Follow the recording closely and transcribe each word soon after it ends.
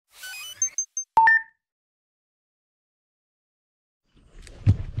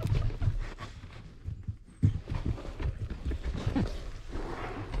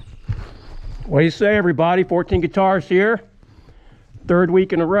What do you say, everybody? 14 Guitars here. Third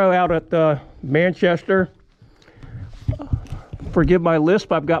week in a row out at Manchester. Forgive my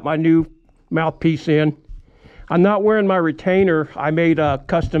lisp, I've got my new mouthpiece in. I'm not wearing my retainer. I made a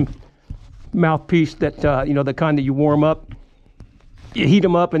custom mouthpiece that, you know, the kind that you warm up. You heat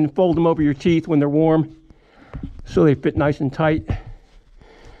them up and fold them over your teeth when they're warm, so they fit nice and tight.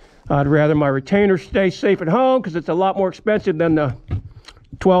 I'd rather my retainer stay safe at home because it's a lot more expensive than the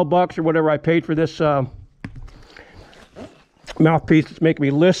 12 bucks or whatever I paid for this mouthpiece that's making me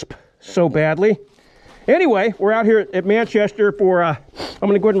lisp so badly. Anyway, we're out here at Manchester for, I'm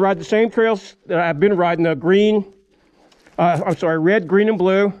going to go ahead and ride the same trails that I've been riding, the red, green, and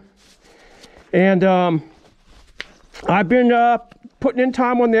blue. And I've been putting in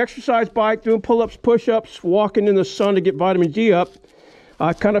time on the exercise bike, doing pull-ups, push-ups, walking in the sun to get vitamin D up.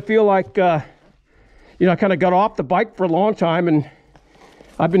 I kind of feel like, you know, I kind of got off the bike for a long time, and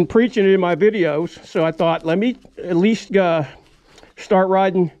I've been preaching it in my videos. So I thought, let me at least start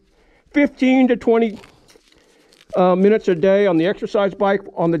riding 15 to 20 minutes a day on the exercise bike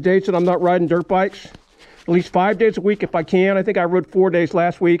on the days that I'm not riding dirt bikes. At least 5 days a week if I can. I think I rode 4 days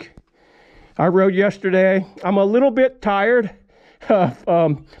last week. I rode yesterday. I'm a little bit tired,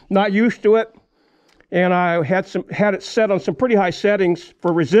 not used to it. And I had it set on some pretty high settings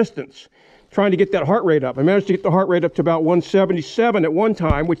for resistance, trying to get that heart rate up. I managed to get the heart rate up to about 177 at one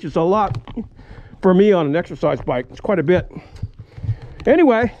time, which is a lot for me on an exercise bike. It's quite a bit.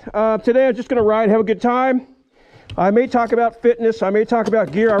 Anyway, today I'm just going to ride, have a good time. I may talk about fitness. I may talk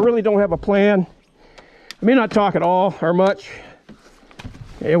about gear. I really don't have a plan. I may not talk at all or much.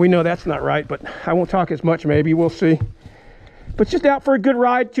 Yeah, we know that's not right, but I won't talk as much maybe. We'll see. But just out for a good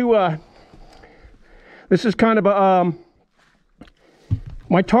ride to... this is kind of a...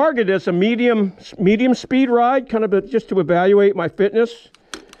 my target is a medium speed ride, kind of just to evaluate my fitness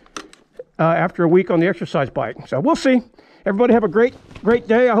after a week on the exercise bike. So we'll see. Everybody have a great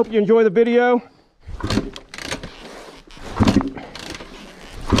day. I hope you enjoy the video.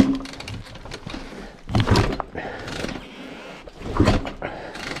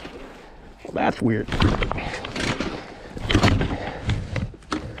 Well, that's weird.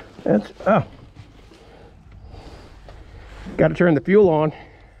 That's, oh. Got to turn the fuel on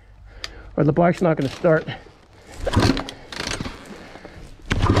or the bike's not going to start.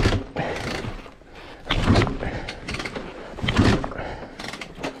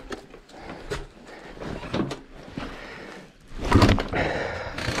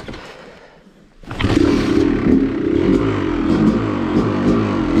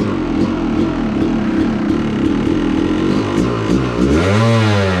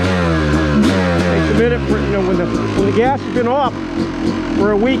 When the gas has been off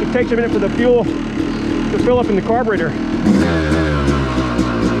for a week, it takes a minute for the fuel to fill up in the carburetor.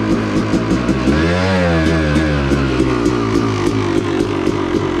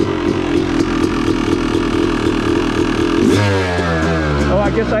 Oh,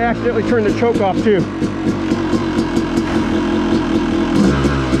 I guess I accidentally turned the choke off too.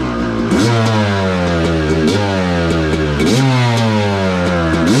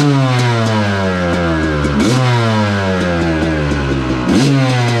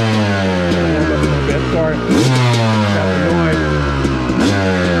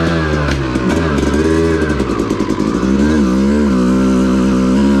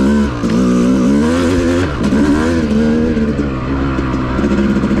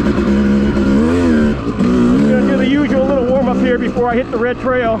 Before I hit the red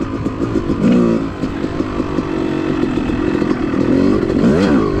trail.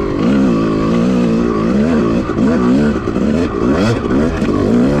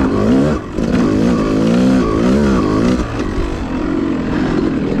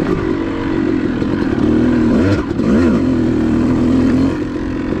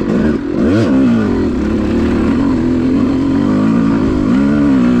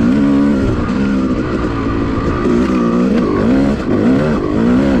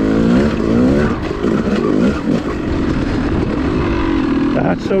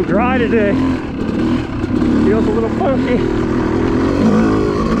 It's so dry today. Feels a little funky.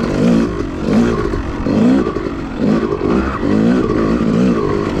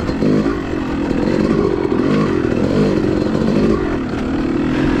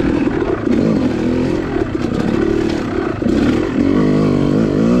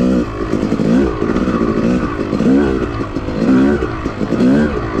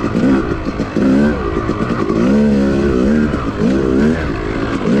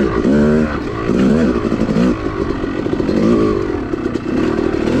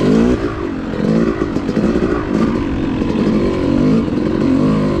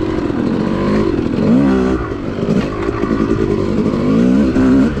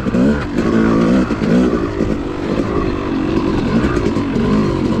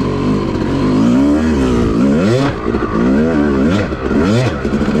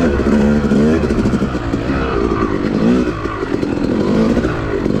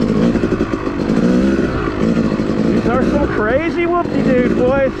 altitude,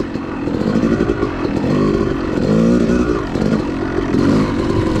 boys.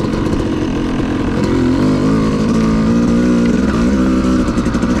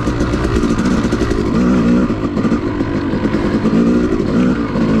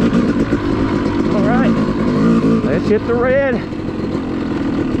 All right, let's hit the red.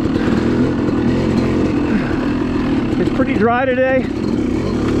 It's pretty dry today.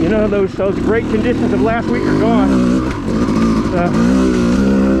 You know, those great conditions of last week are gone. So,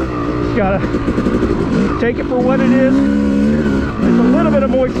 just gotta take it for what it is. There's a little bit of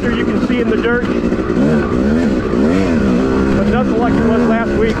moisture you can see in the dirt, but nothing like it was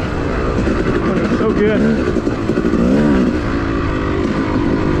last week when it was so good.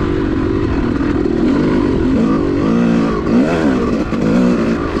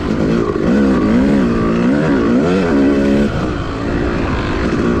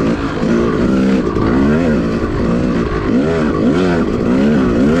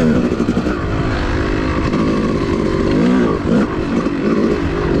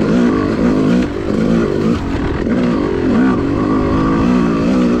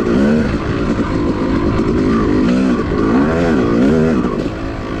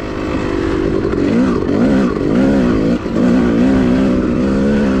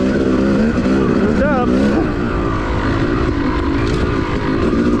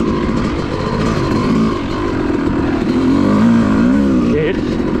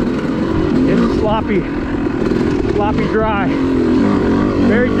 Sloppy dry.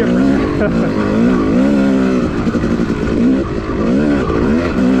 Very different.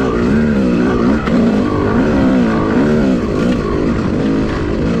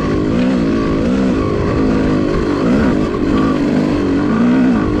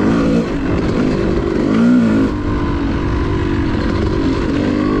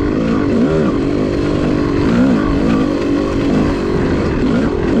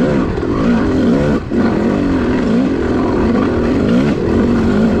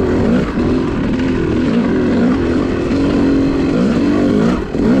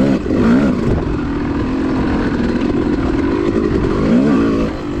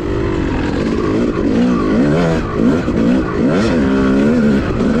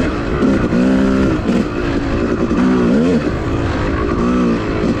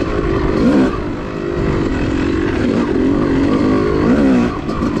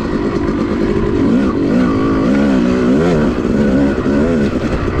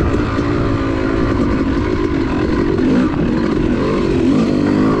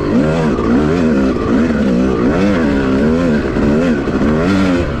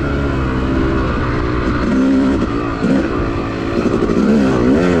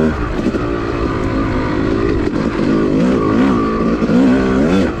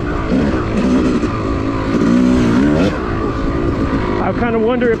 I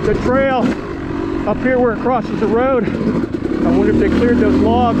wonder if the trail up here where it crosses the road, I wonder if they cleared those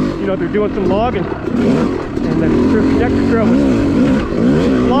logs. You know, they're doing some logging, and the connector trail was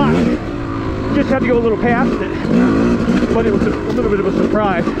blocked. Just had to go a little past it, but it was a little bit of a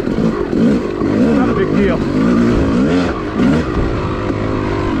surprise. Not a big deal.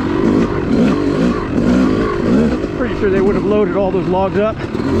 Pretty sure they would have loaded all those logs up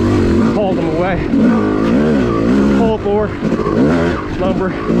and hauled them away. Pole board,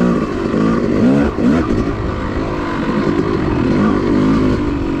 lumber.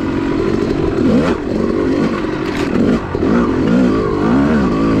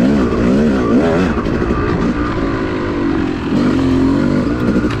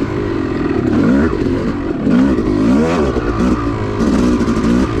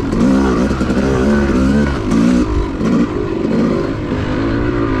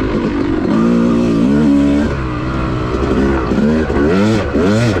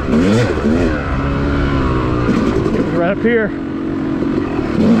 Up here.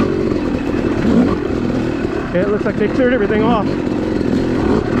 Yeah, it looks like they cleared everything off.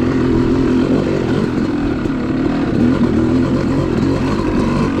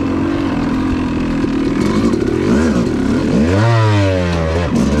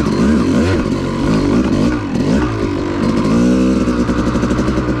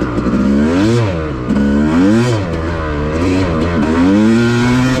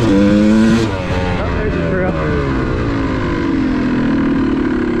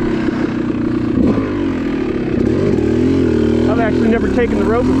 Never taken the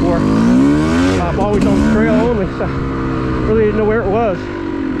road before. I've always on the trail only, so really didn't know where it was.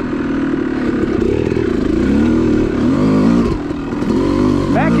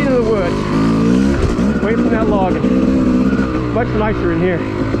 Back into the woods, away from that logging. Much nicer in here.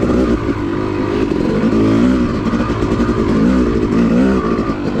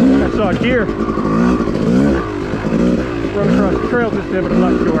 saw a deer run across the trail just then, but I'm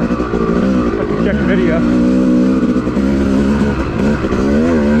not sure. Have to check the video.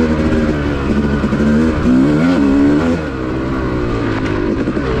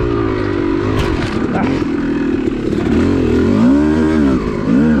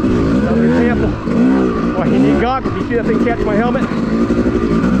 Another example. Why you need goggles. You see that thing catch my helmet?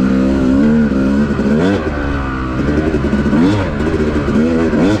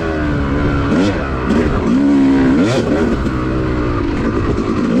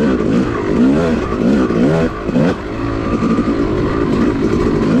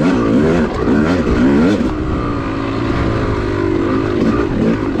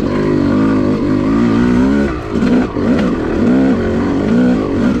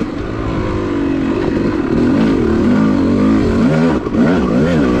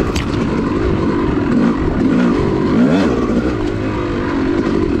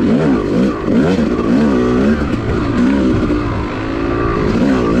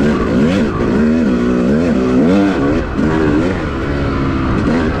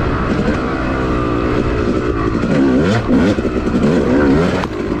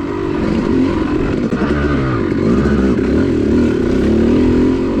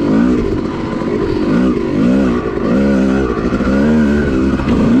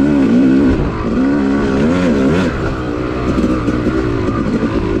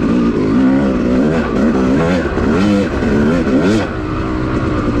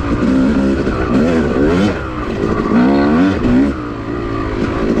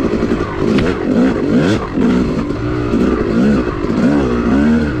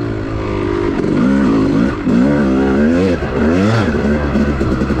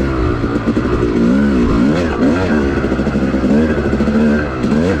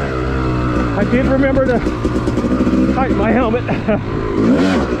 I did remember to tighten my helmet.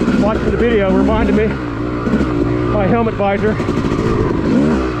 Watching the video reminded me my helmet visor.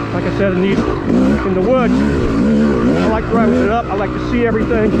 Like I said, in the woods, I like to ride with it up. I like to see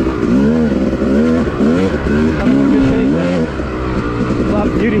everything. I don't want to miss anything. A lot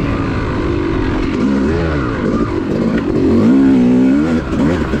of beauty.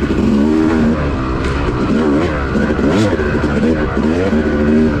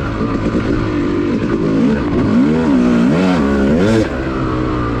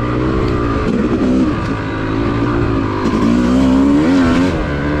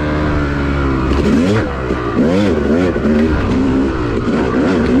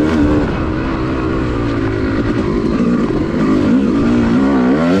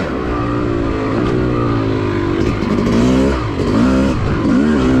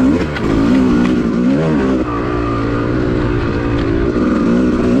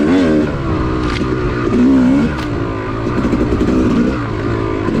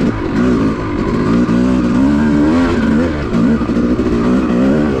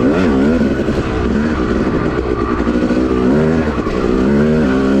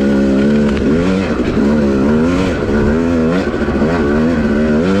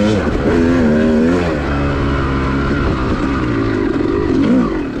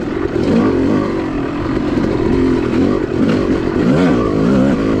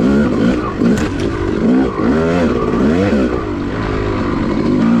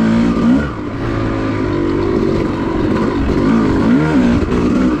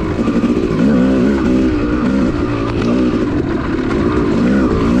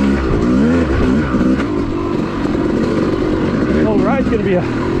 Going to be a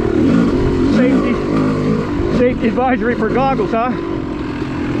safety advisory for goggles, huh?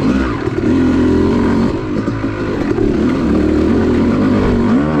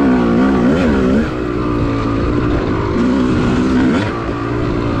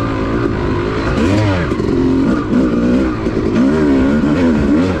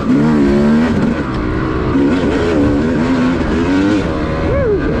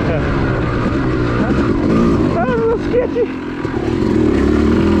 That was a little sketchy.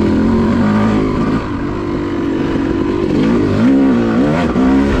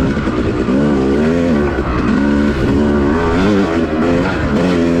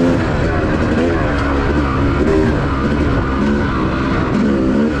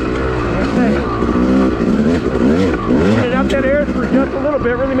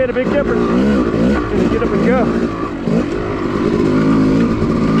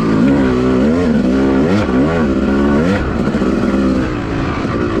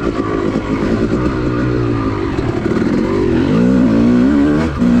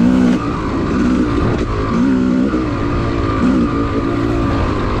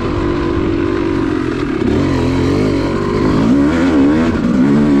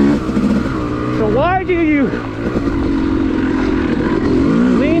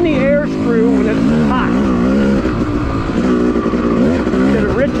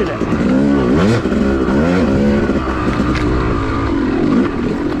 pushing it.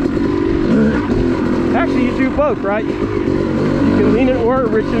 Actually, you do both, right? You can lean it or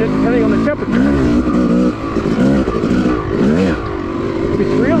richen it depending on the temperature. If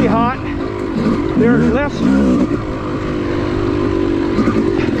it's really hot, there's less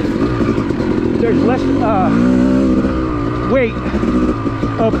weight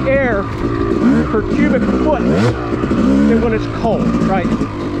of air per cubic foot than when it's cold, right?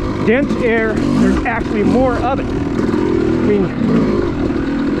 Dense air, there's actually more of it. I mean,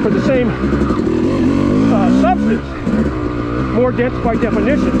 for the same substance, more dense by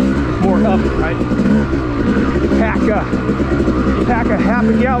definition, more of it, right? You pack a half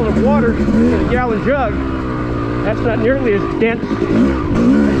a gallon of water in a gallon jug, that's not nearly as dense as a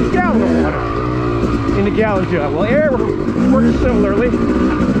gallon of water in a gallon jug. Well, air works similarly.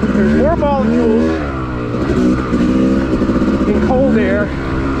 There's more molecules in cold air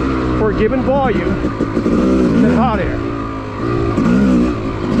for a given volume than hot air.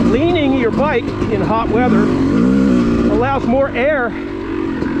 Leaning your bike in hot weather allows more air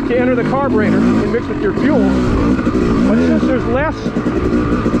to enter the carburetor and mix with your fuel. But since there's less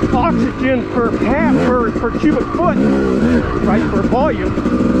oxygen per cubic foot, right, per volume,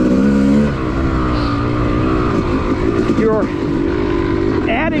 you're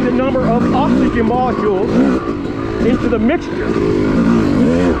adding the number of oxygen molecules into the mixture,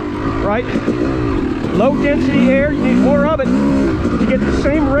 right? Low density air, you need more of it to get the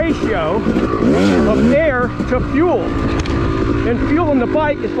same ratio of air to fuel. And fuel in the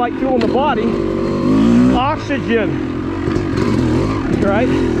bike is like fuel in the body. Oxygen, right,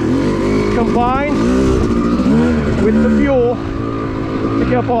 combines with the fuel to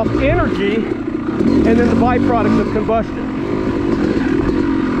give off energy and then the byproducts of combustion.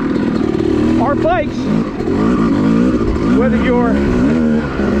 Our bikes, whether you're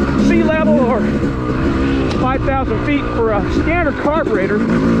sea level or 5,000 feet for a standard carburetor,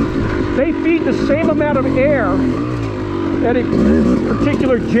 they feed the same amount of air at a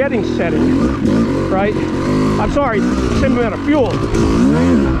particular jetting setting, right? I'm sorry, same amount of fuel.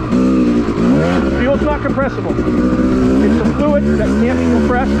 Fuel's not compressible. It's a fluid that can't be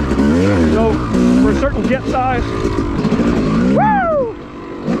compressed. So for a certain jet size, woo,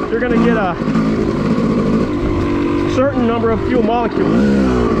 you're going to get a certain number of fuel molecules.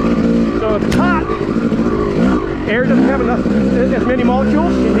 So if it's hot, air doesn't have as many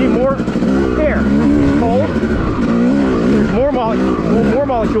molecules, you need more air. Cold, there's more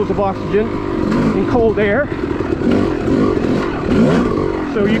molecules of oxygen in cold air.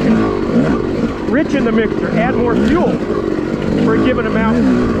 So you can richen the mixture, add more fuel for a given amount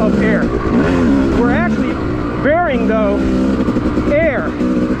of air. We're actually varying, though, air,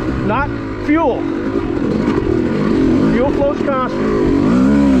 not fuel. Fuel flows constant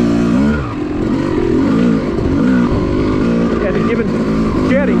at a given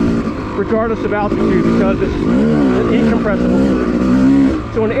jetting, regardless of altitude, because it's incompressible.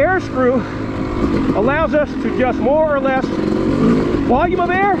 So an air screw allows us to adjust more or less volume of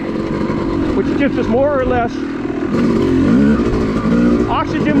air, which gives us more or less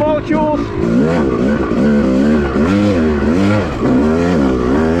oxygen molecules,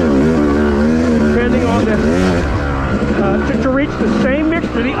 depending on the to reach the same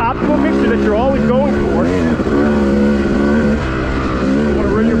mixture, the optimal mixture that you're always going for. You want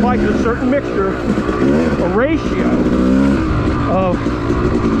to run your bike to a certain mixture, a ratio of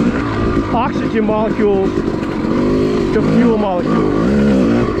oxygen molecules to fuel molecules.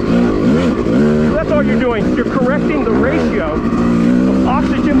 So that's all you're doing. You're correcting the ratio of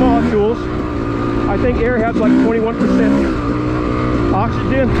oxygen molecules. I think air has like 21%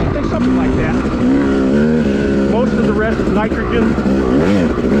 oxygen. I think something like that. Most of the rest is nitrogen.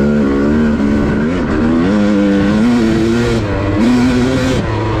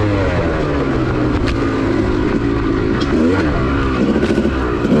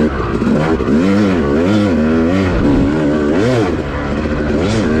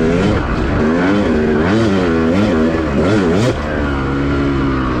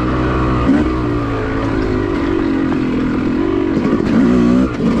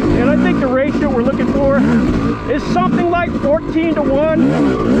 Is something like 14 to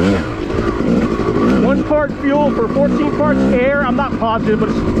 1. 1 part fuel for 14 parts air. I'm not positive, but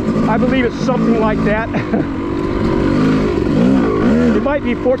I believe it's something like that. It might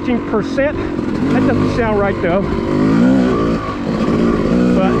be 14%. That doesn't sound right though.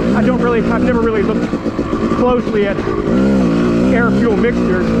 But I've never really looked closely at air fuel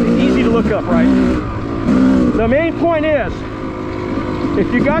mixtures. It's easy to look up, right? The main point is,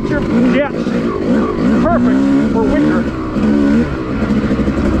 if you got your jets perfect for winter,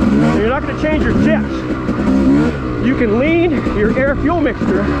 change your jets. You can lean your air fuel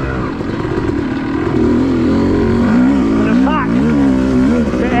mixture when it's hot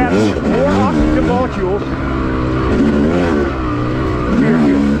to add more oxygen molecules to your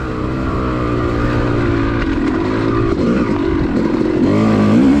fuel.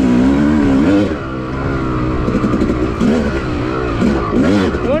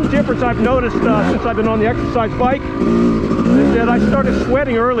 One difference I've noticed since I've been on the exercise bike is that I started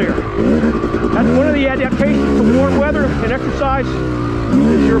sweating earlier. That's one of the adaptations to warm weather and exercise,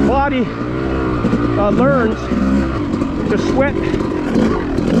 is your body learns to sweat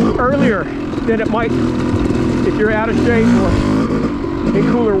earlier than it might if you're out of shape or in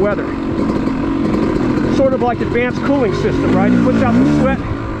cooler weather. Sort of like advanced cooling system, right? It puts out the sweat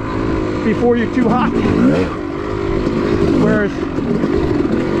before you're too hot. Whereas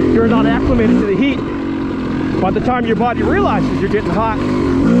you're not acclimated to the heat. By the time your body realizes you're getting hot,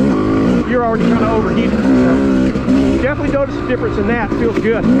 you're already kind of overheated. So definitely notice the difference in that. It feels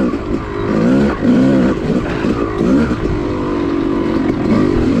good.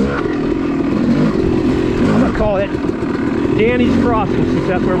 I'm gonna call it Danny's Crossing, since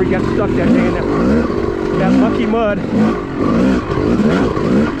that's where we got stuck that day in that mucky mud. And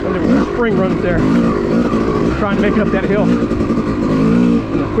there was a spring runs there, trying to make it up that hill.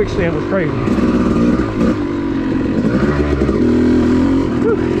 And the quicksand was crazy.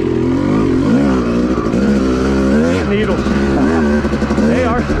 Whew. Needles. They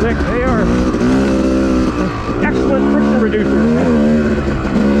are slick. They are excellent friction reducers.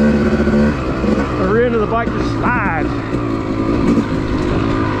 The rear end of the bike just slides.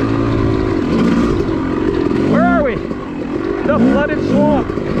 Where are we? The flooded swamp.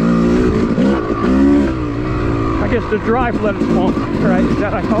 I guess the dry flooded swamp, right? Is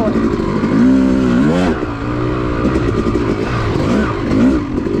that what I call it?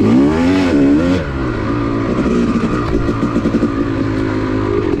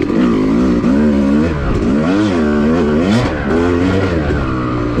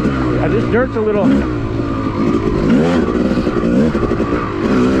 Yeah, this dirt's a little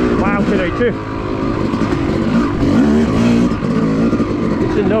wild today too.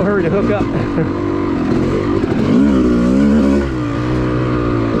 It's in no hurry to hook up.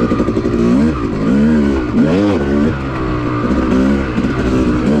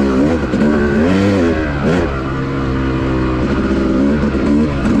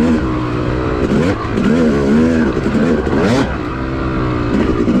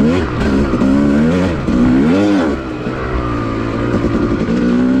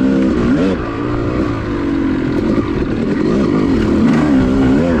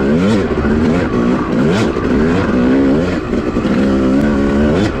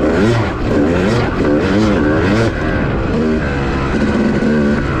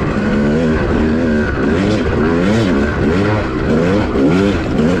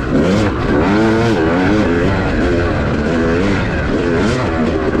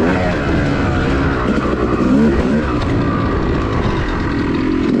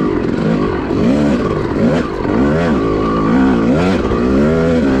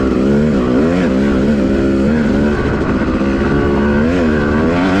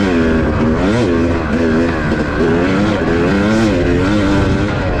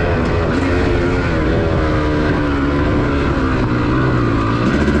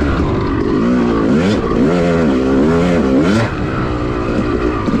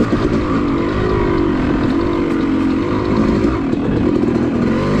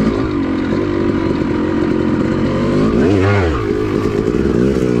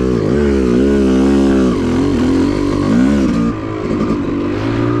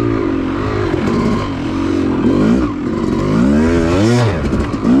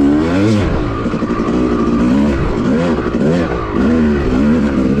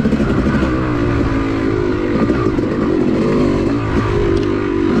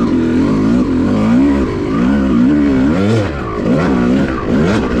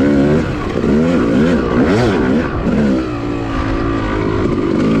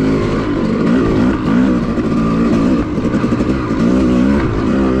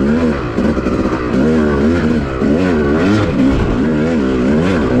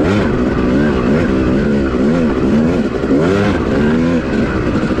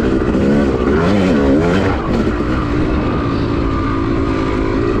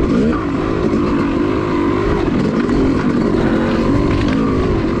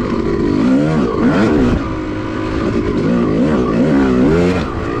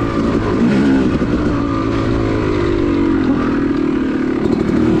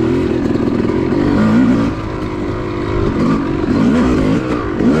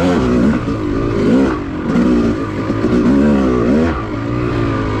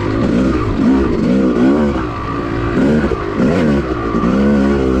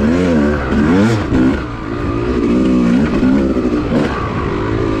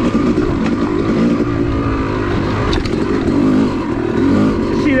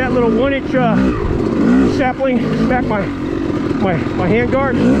 1-inch sapling smacked my hand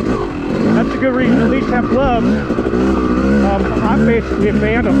guard. That's a good reason to at least have gloves. I'm basically a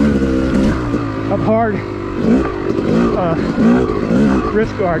fan of hard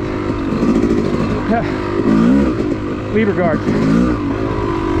wrist guards, lever guards.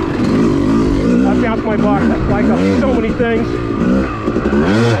 I bounced my bike like so many things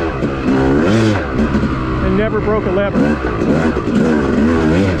and never broke a lever.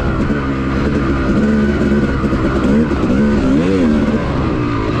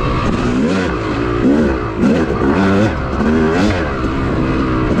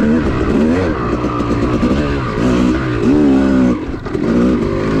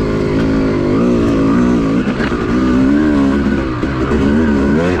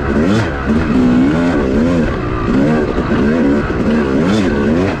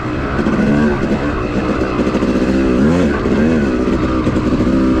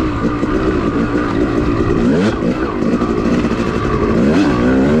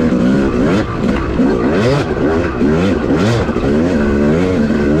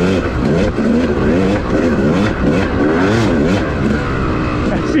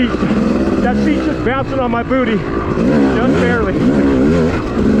 That seat's just bouncing on my booty, just barely.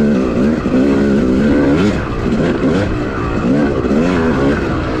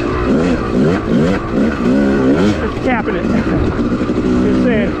 Just tapping it. Just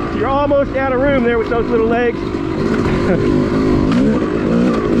saying, you're almost out of room there with those little legs.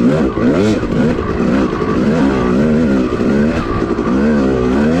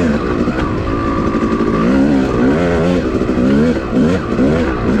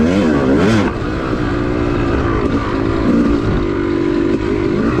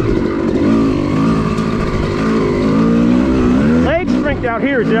 Out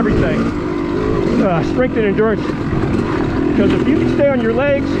here is everything. Strength and endurance. Because if you can stay on your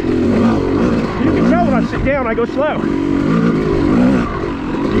legs, you can tell when I sit down I go slow.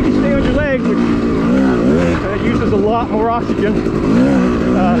 You can stay on your legs, which uses a lot more oxygen.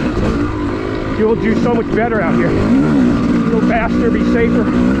 You'll do so much better out here. Go faster, be safer.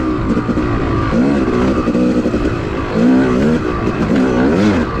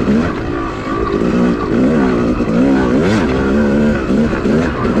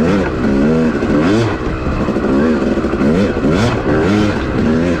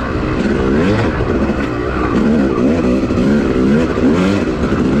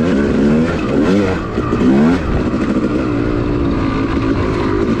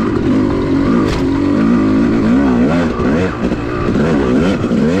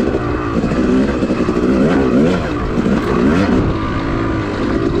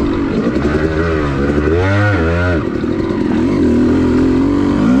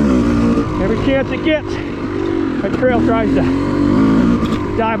 It gets. My trail tries to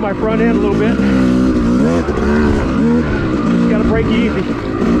dive my front end a little bit. Just gotta break easy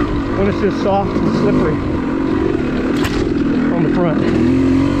when it's this soft and slippery on the front. You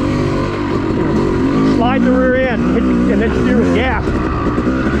know, slide the rear end and then steer with gas.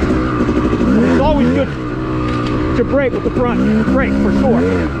 It's always good to brake with the front brake for sure.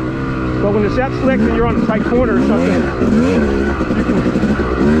 But when it's that slick and you're on a tight corner or something, you can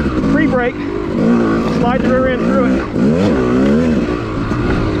pre-brake, slide the rear end through it,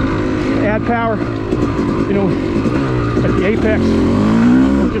 add power, you know, at the apex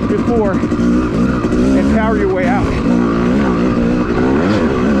or just before, and power your way out.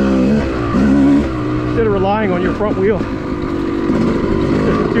 Instead of relying on your front wheel,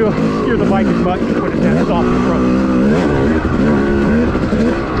 just steer the bike as much when it's that soft in front.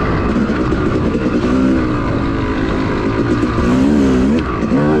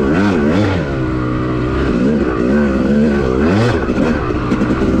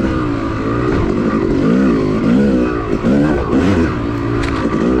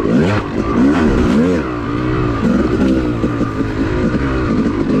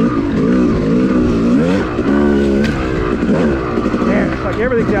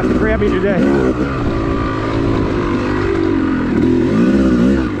 Everything's out to grab me today.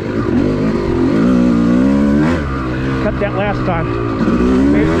 Cut that last time.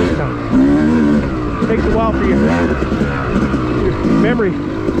 Made it this time. It takes a while for your memory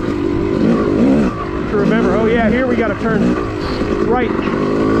to remember, oh yeah, here we got to turn right.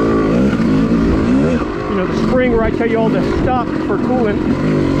 You know, the spring where I tell you all to stop for coolant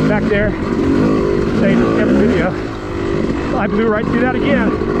back there. Say in every video. I blew right through that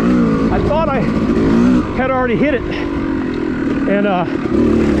again. I thought I had already hit it, and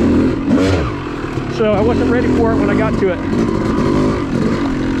so I wasn't ready for it when I got to it.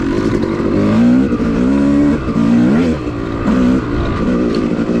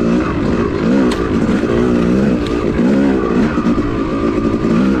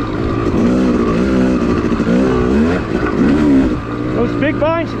 big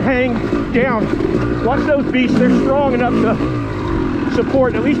vines hang down. Watch those beasts. They're strong enough to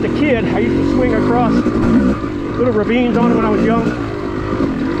support at least a kid. I used to swing across little ravines on them when I was young.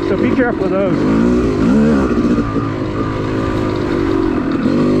 So be careful of those.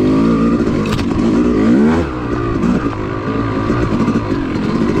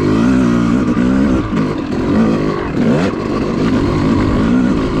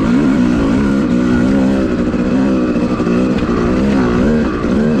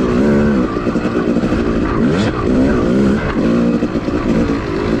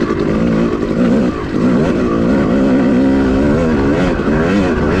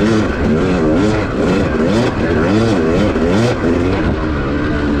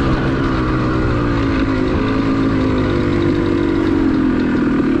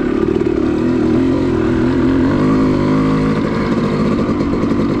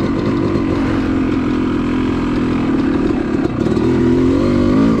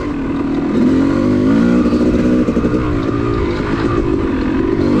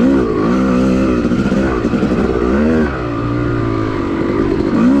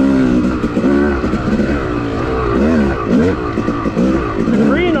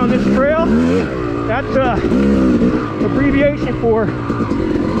 Abbreviation for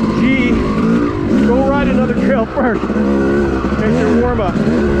G. Go ride another trail first. There's your warm up.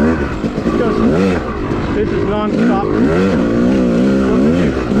 Because this is non-stop.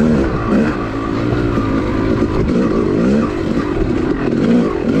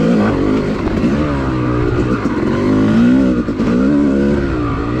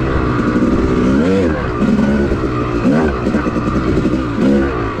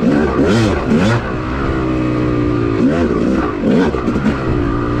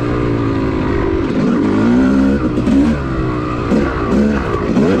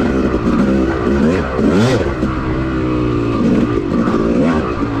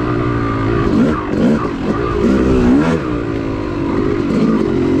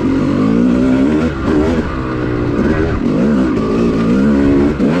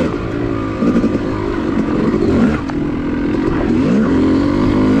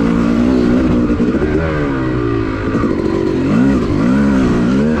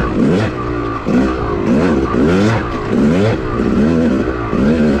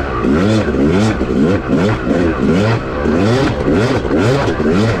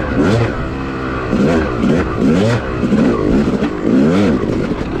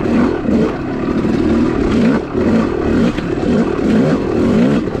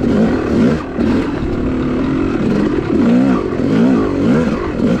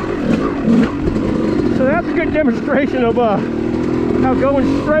 Demonstration of how going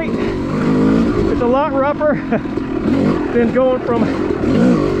straight is a lot rougher than going from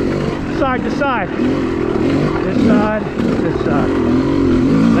side to side. This side, left side,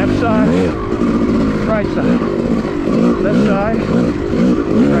 right side, left side,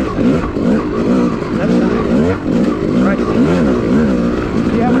 right side, left side, right side.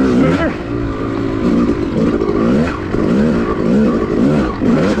 Yeah, but smoother.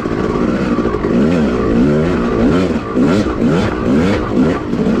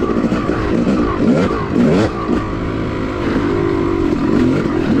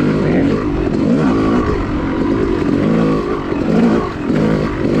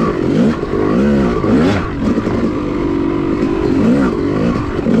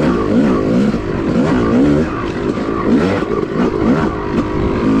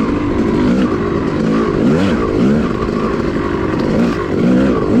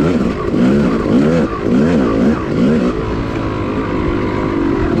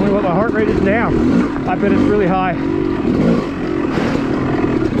 Now, I bet it's really high.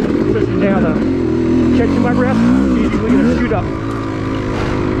 Especially now, the catching my breath, usually gonna shoot up.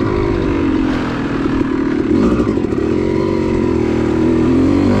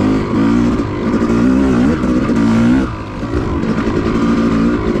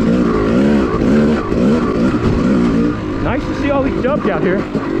 Nice to see all these doves out here.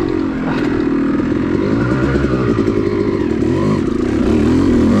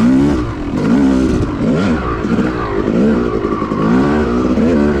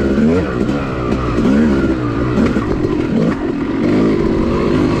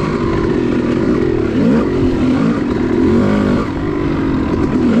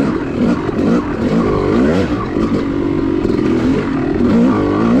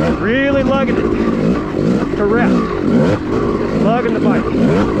 Really lugging it to rest. Just lugging the bike.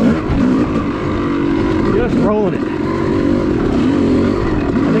 Just rolling it.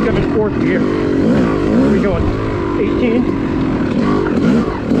 I think I'm in fourth gear. Where are we going? 18?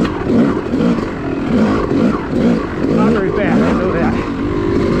 Not very fast, I know that.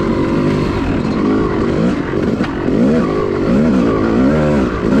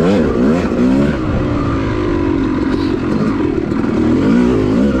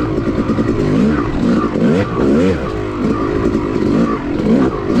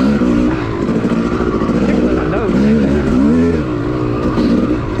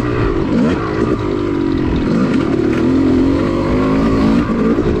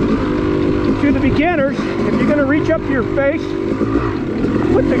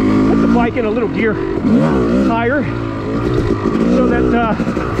 put the bike in a little gear higher so that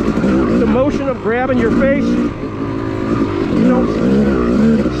the motion of grabbing your face, you know,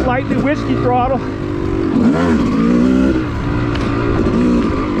 slightly whiskey throttle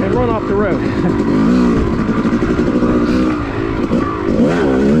and run off the road.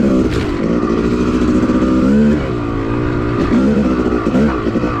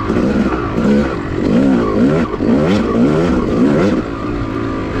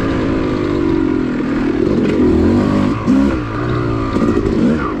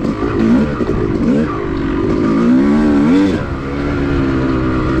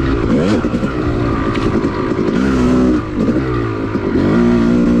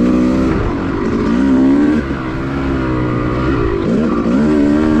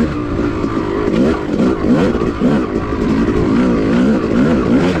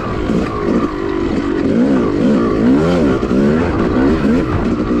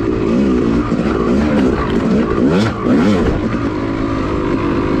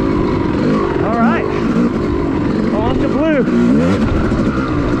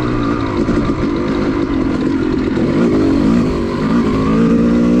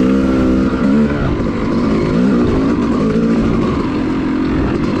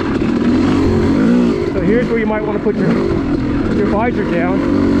 You might want to put your visor down.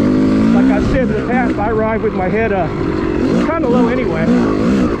 Like I said in the past, I ride with my head kind of low anyway,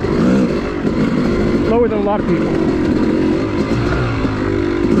 lower than a lot of people.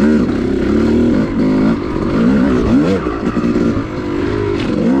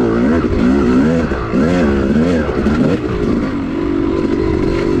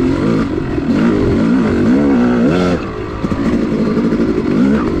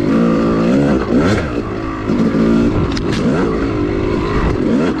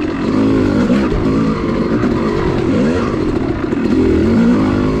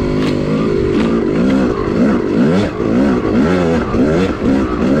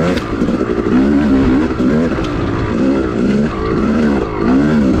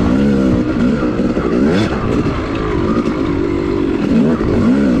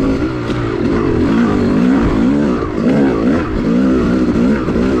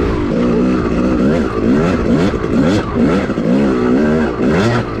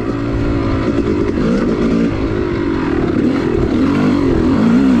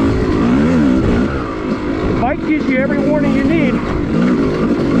 Gives you every warning you need.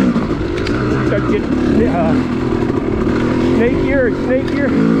 Start to get snakier and snakier,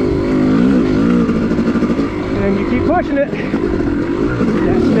 and then you keep pushing it,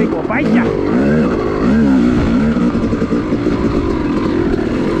 that snake will bite you.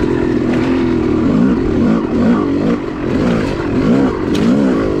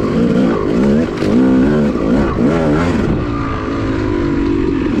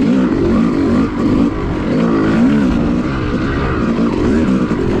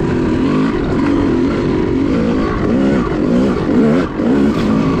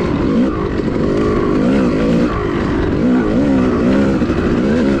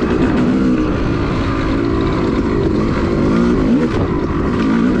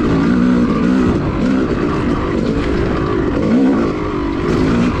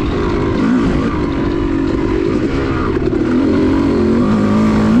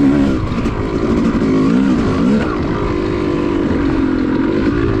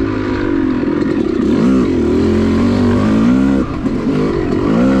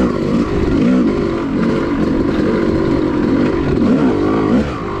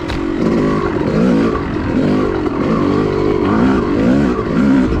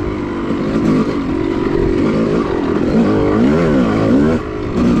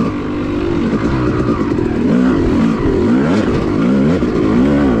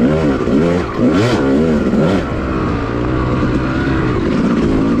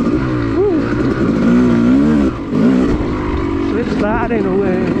 Sliding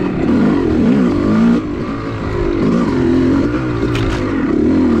away.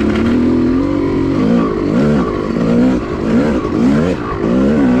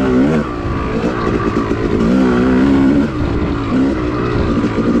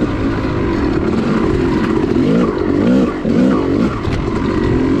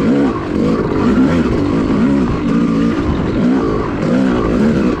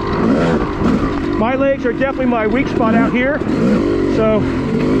 My legs are definitely my weak spot out here, so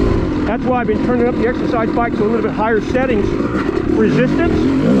that's why I've been turning up the exercise bike to a little bit higher settings, resistance,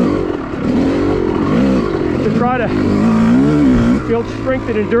 to try to build strength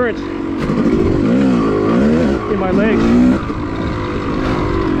and endurance in my legs.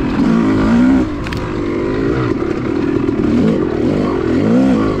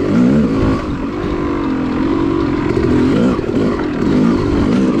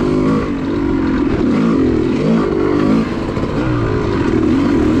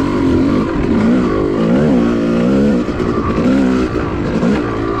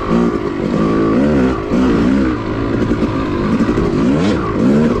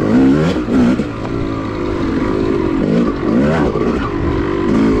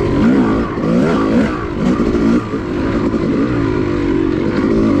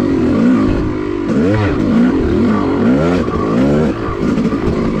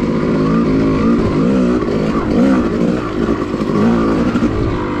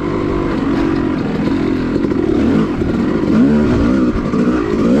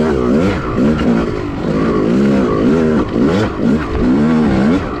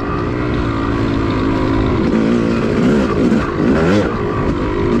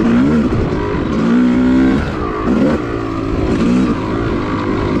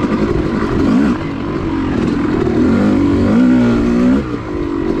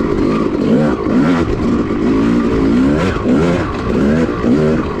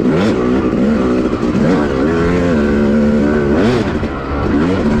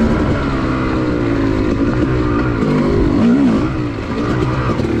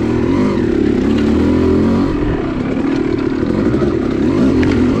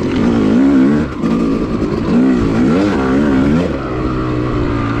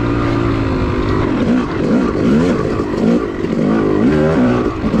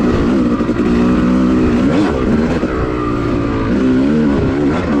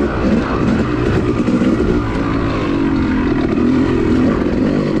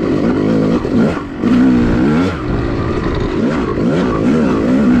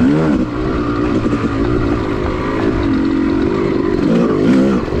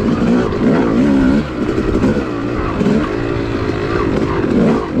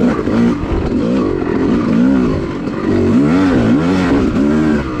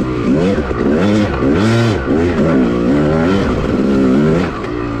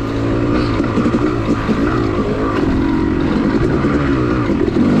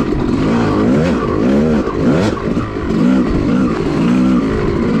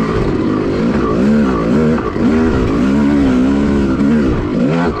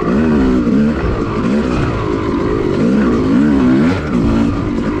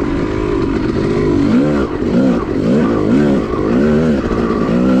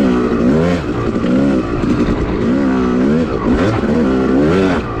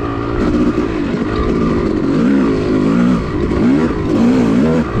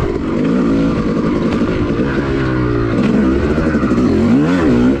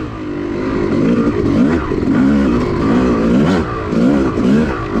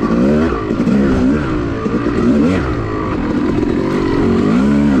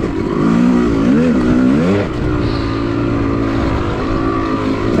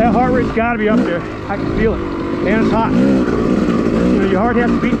 It's got to be up there. I can feel it. And it's hot. You know, your heart has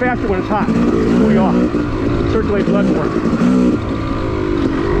to beat faster when it's hot. Cool you off. Circulate blood more.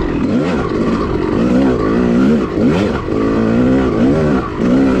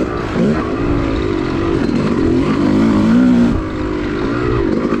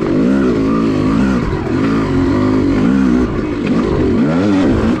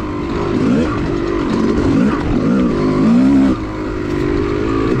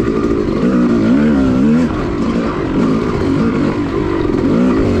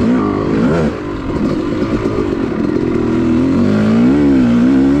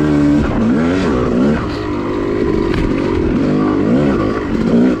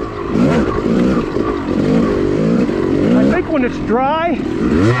 When it's dry,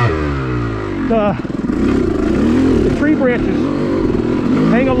 the tree branches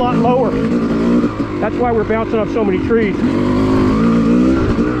hang a lot lower. That's why we're bouncing off so many trees.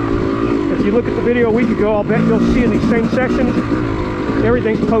 If you look at the video a week ago, I'll bet you'll see in these same sections,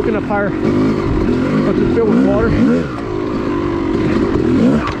 everything's poking up higher because it's filled with water.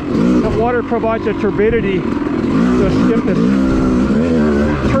 That water provides a turbidity, the stiffness,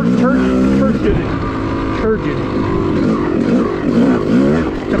 turgid.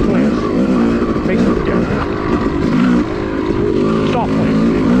 The plants. Makes it different. Soft plants.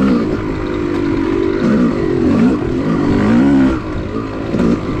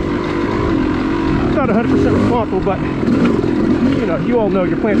 It's not 100% responsible, but you know, you all know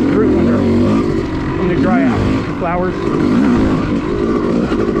your plants droop when they dry out. The flowers.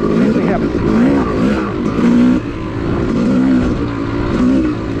 Same thing happens.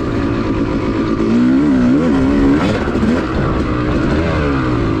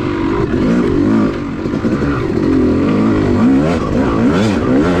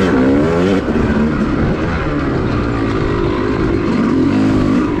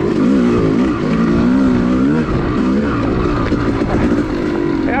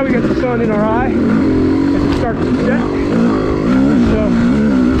 In our eye as it starts to set. So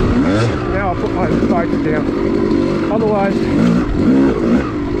now I'll put my visor down. Otherwise,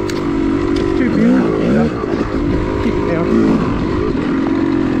 it's too beautiful. You know? Keep it down.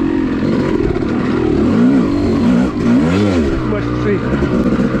 Too much to see.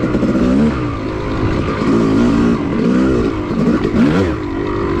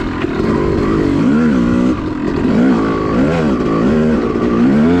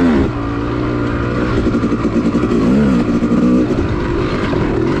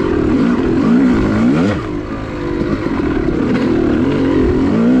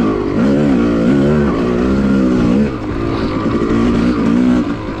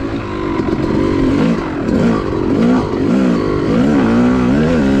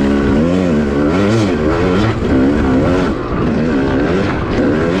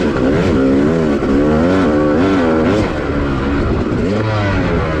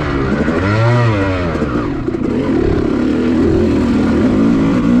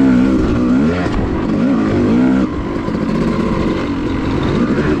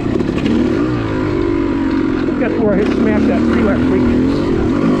 Where I hit smash that tree last week.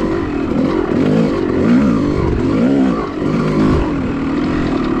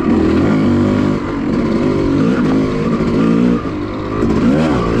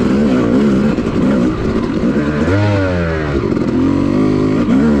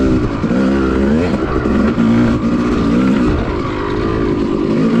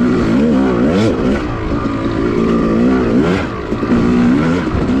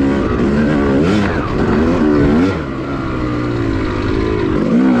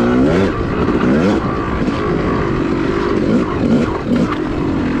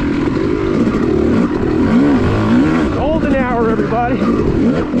 Everybody.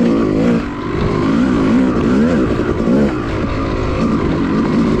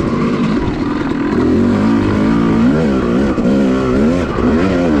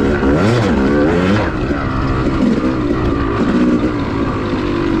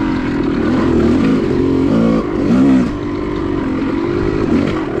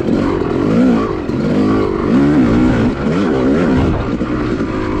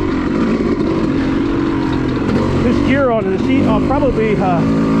 On the seat, I'll probably, if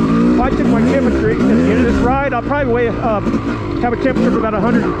I took my temperature at the end of this ride, I'll probably have a temperature of about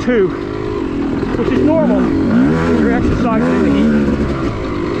 102, which is normal when you're exercising in the heat.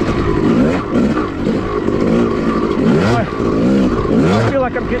 If I feel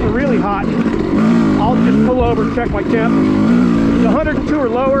like I'm getting really hot, I'll just pull over and check my temp. If it's 102 or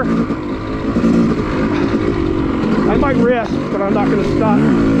lower, I might rest, but I'm not going to stop.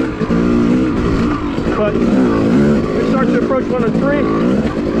 but it starts to approach 103.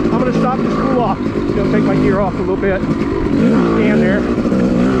 I'm going to stop to cool off. Take my gear off a little bit. Stand there.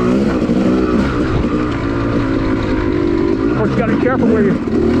 Of course, you got to be careful where you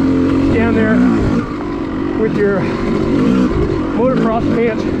stand there with your motocross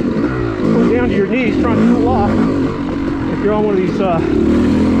pants pulled down to your knees trying to cool off. If you're on one of these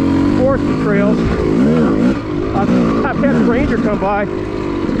forested trails, I've had the ranger come by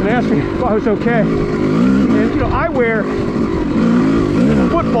and ask me if I was okay. And I wear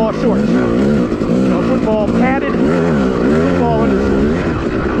football shorts, football padded, football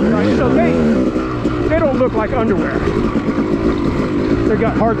undershorts. Right? So they don't look like underwear. They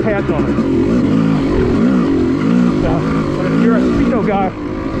got hard pads on them. So, but if you're a speedo guy,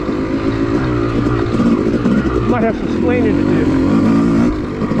 you might have some explaining to do.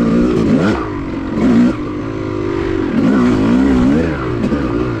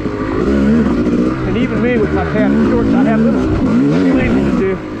 And even me with my padded shorts, I have little explaining to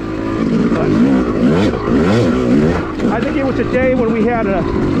do. But I think it was a day when we had a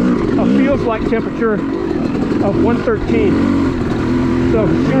feels like temperature of 113. So as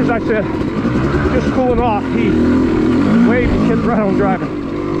soon as I said, just cooling off, he waved and kept right on driving.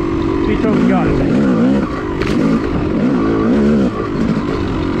 He totally got it.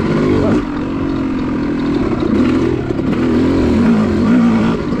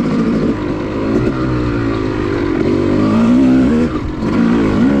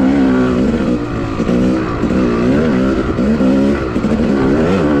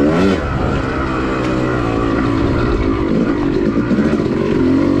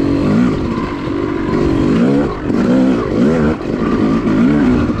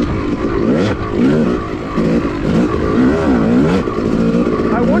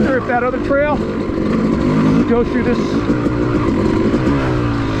 That other trail goes through this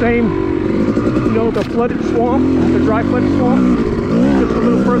same, the flooded swamp, the dry flooded swamp, just a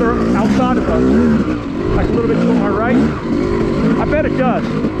little further outside of us, like a little bit to my right. I bet it does,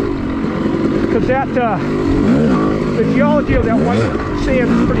 because that the geology of that white sand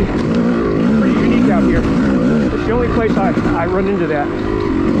is pretty unique out here. It's the only place I run into that.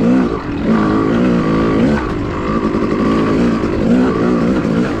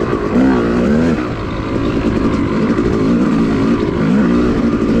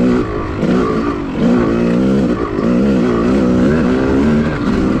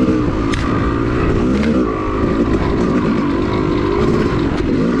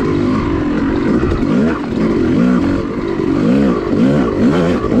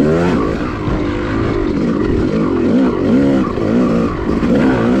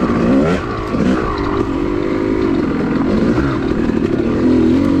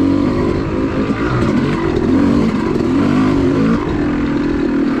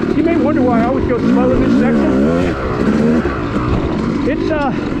 Go slow in this section. It's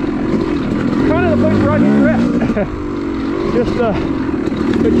kind of the place where I need to rest. Just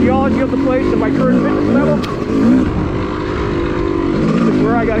the geology of the place and my current fitness level is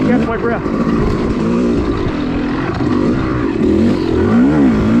where I gotta catch my breath.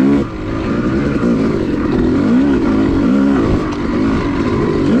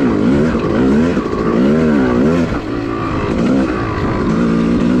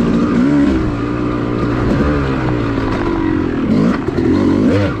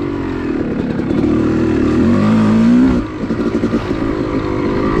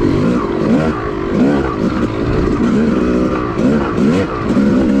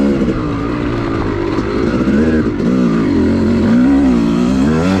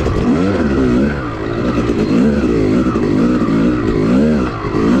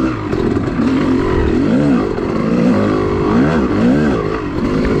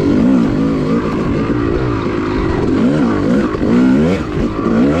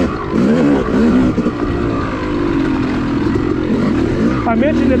 I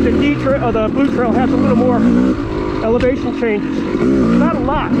mentioned that the the Blue Trail has a little more elevation changes. Not a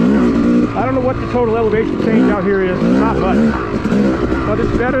lot. I don't know what the total elevation change out here is. Not much. But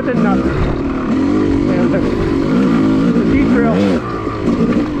it's better than nothing. And the D Trail,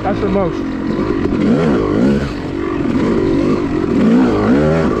 that's the most.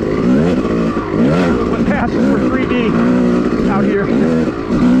 What passes for 3D out here.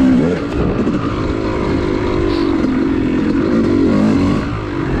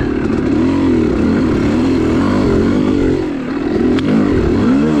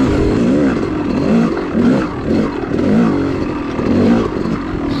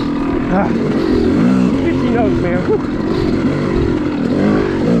 Man.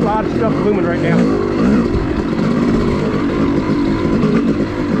 A lot of stuff blooming right now.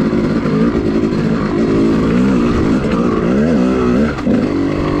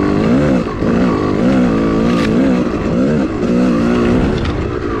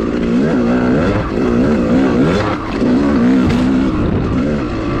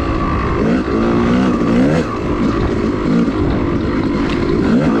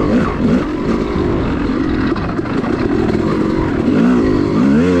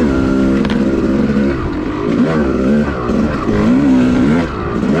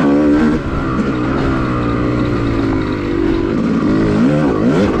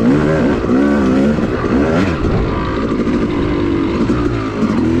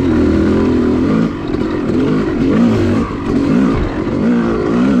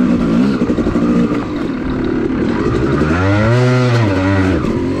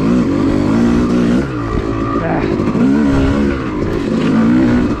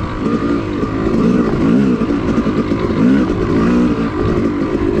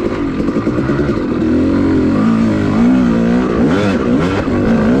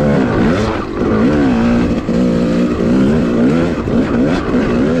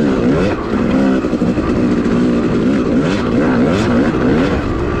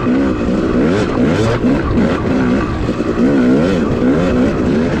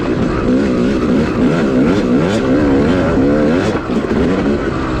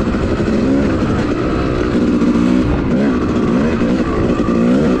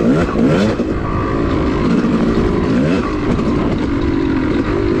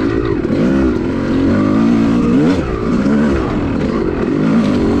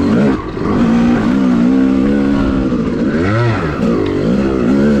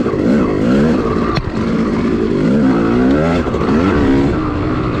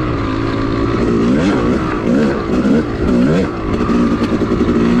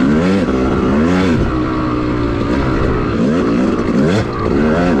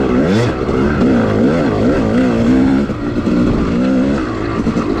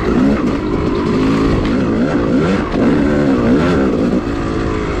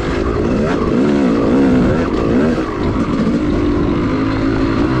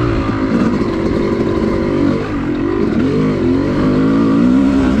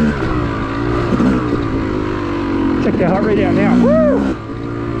 Check the heart rate out now.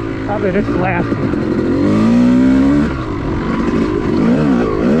 Woo! I bet it's lasting.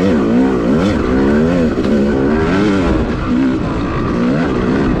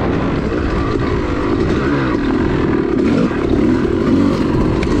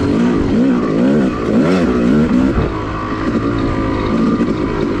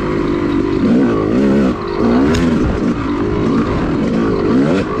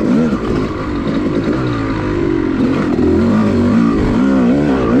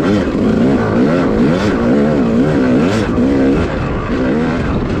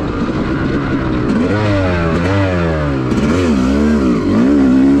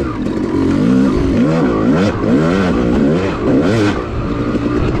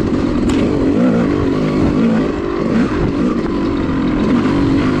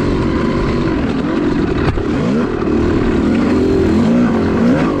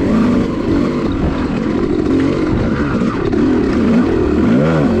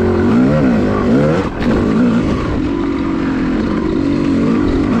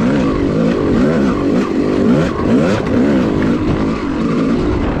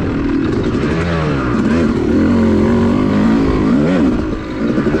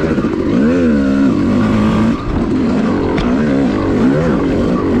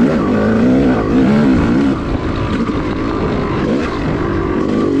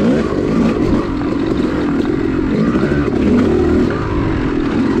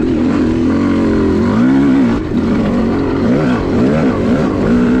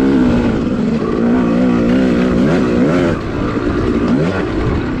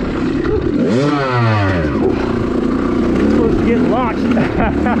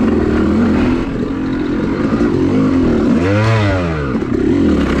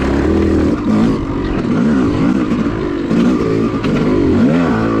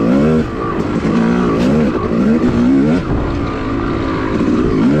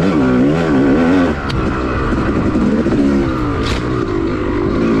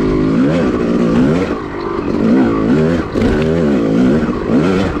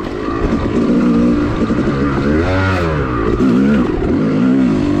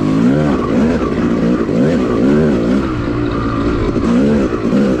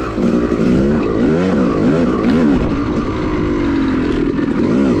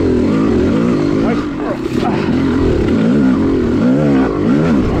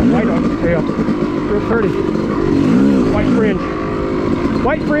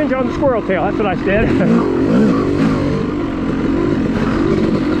 White fringe on the squirrel tail, that's what I said.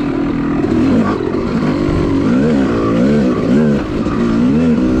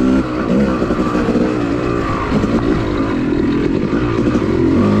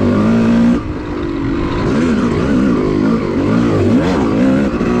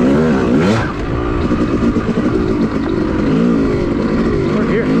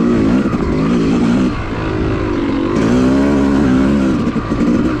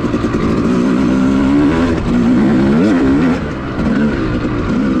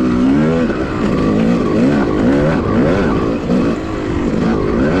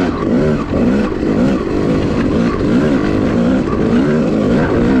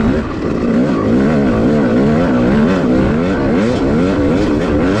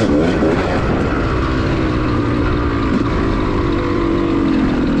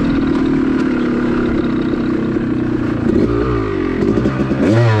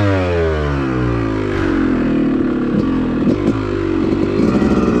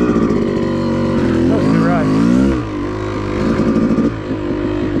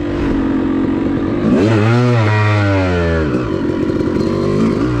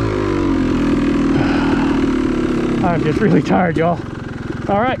 I'm just really tired, y'all.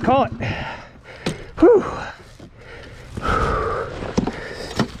 All right, call it. Whew.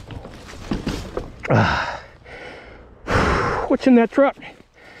 What's in that truck?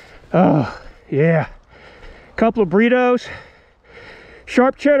 Oh, yeah. Couple of burritos,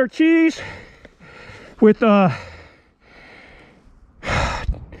 sharp cheddar cheese with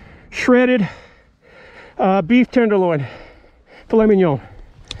shredded beef tenderloin, filet mignon.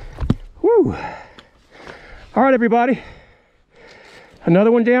 Woo! All right, everybody.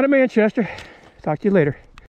 Another one down at Manchester. Talk to you later.